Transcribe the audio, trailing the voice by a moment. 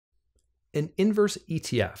An inverse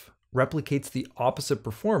ETF replicates the opposite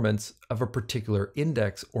performance of a particular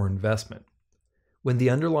index or investment. When the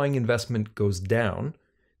underlying investment goes down,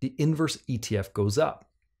 the inverse ETF goes up.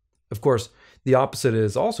 Of course, the opposite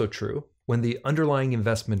is also true. When the underlying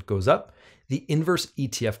investment goes up, the inverse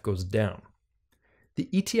ETF goes down. The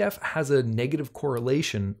ETF has a negative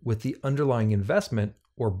correlation with the underlying investment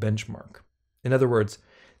or benchmark. In other words,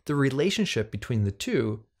 the relationship between the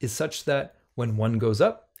two is such that when one goes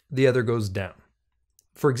up, the other goes down.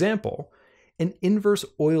 For example, an inverse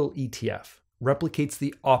oil ETF replicates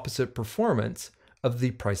the opposite performance of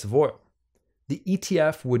the price of oil. The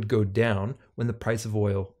ETF would go down when the price of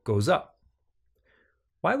oil goes up.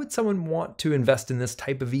 Why would someone want to invest in this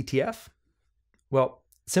type of ETF? Well,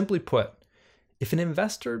 simply put, if an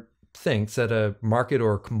investor thinks that a market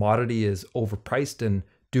or commodity is overpriced and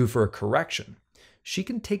due for a correction, she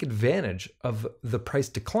can take advantage of the price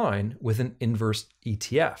decline with an inverse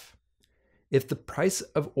ETF. If the price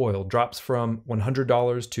of oil drops from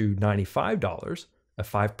 $100 to $95, a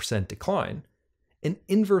 5% decline, an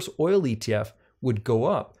inverse oil ETF would go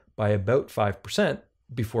up by about 5%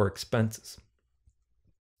 before expenses.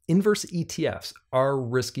 Inverse ETFs are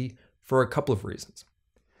risky for a couple of reasons.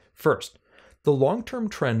 First, the long-term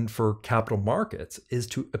trend for capital markets is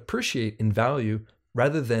to appreciate in value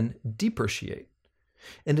rather than depreciate.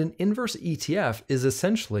 And an inverse ETF is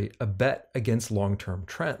essentially a bet against long-term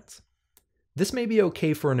trends. This may be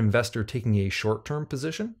okay for an investor taking a short-term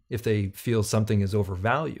position if they feel something is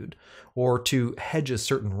overvalued, or to hedge a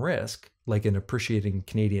certain risk, like an appreciating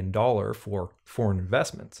Canadian dollar for foreign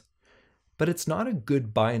investments. But it's not a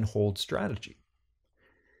good buy and hold strategy.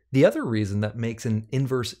 The other reason that makes an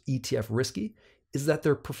inverse ETF risky is that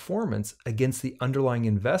their performance against the underlying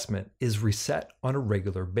investment is reset on a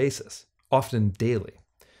regular basis, often daily.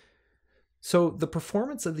 So the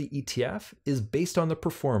performance of the ETF is based on the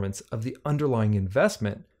performance of the underlying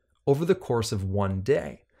investment over the course of one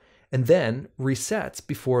day, and then resets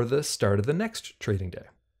before the start of the next trading day.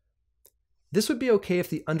 This would be okay if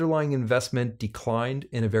the underlying investment declined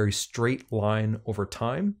in a very straight line over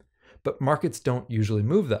time, but markets don't usually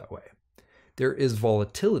move that way. There is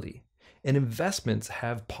volatility, and investments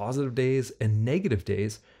have positive days and negative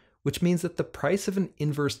days, which means that the price of an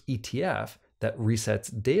inverse ETF that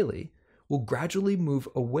resets daily will gradually move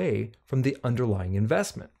away from the underlying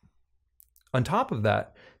investment. On top of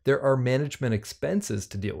that, there are management expenses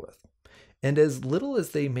to deal with, and as little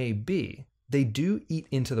as they may be, they do eat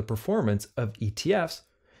into the performance of ETFs,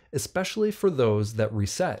 especially for those that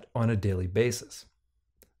reset on a daily basis.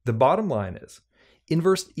 The bottom line is,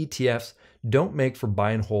 inverse ETFs don't make for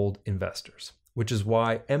buy and hold investors, which is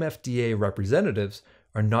why MFDA representatives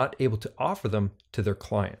are not able to offer them to their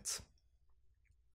clients.